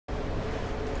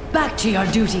back to your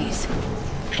duties.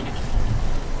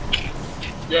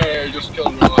 Yeah, just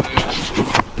killed me on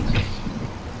it.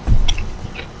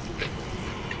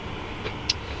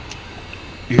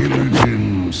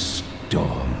 Gul'dan's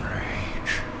storm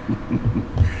rage.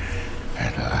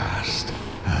 At last,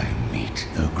 I meet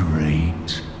the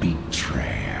great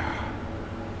betrayer.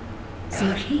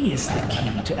 So he is the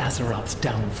key to Azeroth's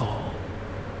downfall.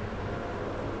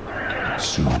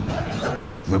 Soon,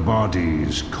 the body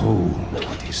is cold,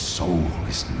 but his soul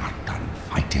is not done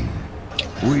fighting.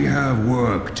 We have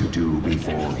work to do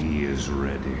before he is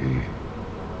ready.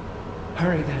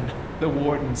 Hurry then. The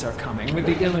Wardens are coming with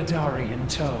the Illidari in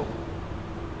tow.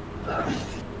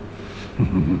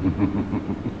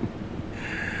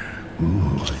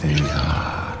 Ooh, they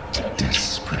are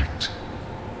desperate.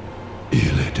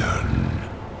 Illidan,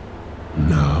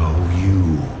 now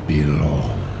you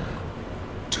belong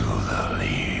to the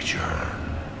Legion.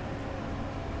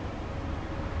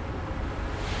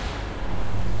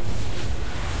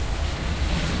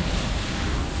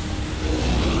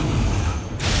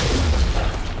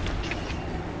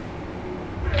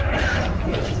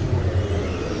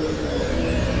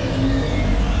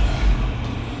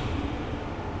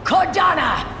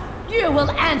 Cordana! You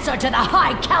will answer to the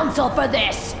High Council for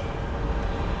this!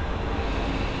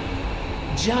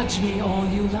 Judge me all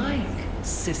you like,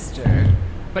 sister,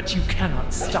 but you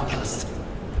cannot stop us.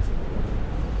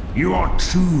 You are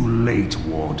too late,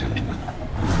 Warden.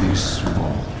 This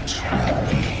vault will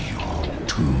be your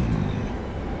tomb.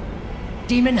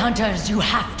 Demon Hunters, you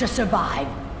have to survive.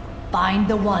 Find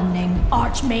the one named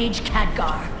Archmage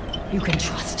Khadgar. You can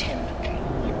trust him.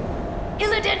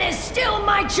 Illidan is still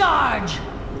my charge!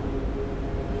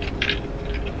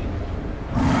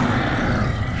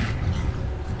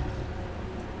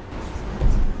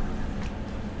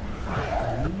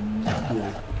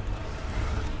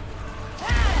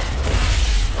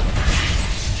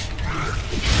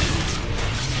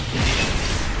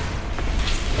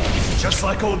 Just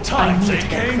like old times, eh,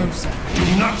 Kane?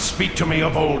 Do not speak to me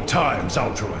of old times,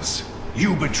 Ultruous.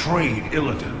 You betrayed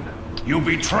Illidan. You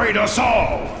betrayed us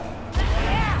all!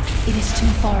 It is too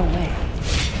far away.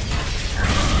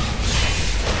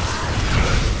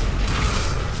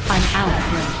 I'm out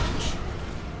of range.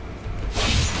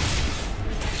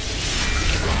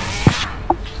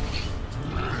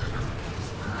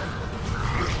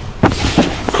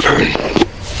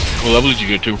 What level did you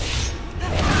get to?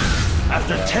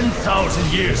 After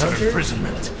 10,000 years of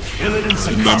imprisonment, Illidan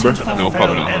succumbed to the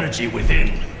feral energy within.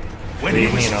 When he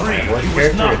was free, he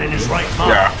was not in his right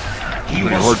mind. Yeah. He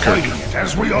was fighting it,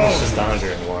 as we all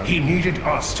do. He needed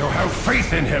us to have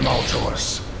faith in him,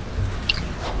 Ultruous.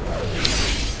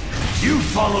 You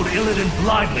followed Illidan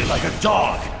blindly like a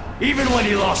dog. Even when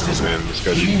he lost his way,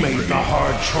 he made the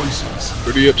hard choices.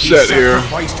 Pretty upset here.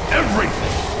 He sacrificed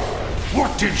everything.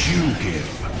 What did you give?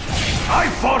 I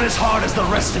fought as hard as the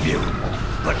rest of you,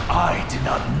 but I did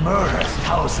not murder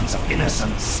thousands of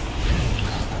innocents.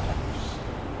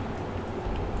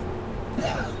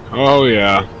 Oh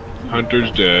yeah.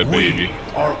 Hunter's dead, We baby.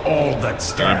 are all that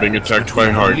stands I'm being attacked by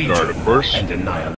between the Hardguard, Legion of course. and annihilation.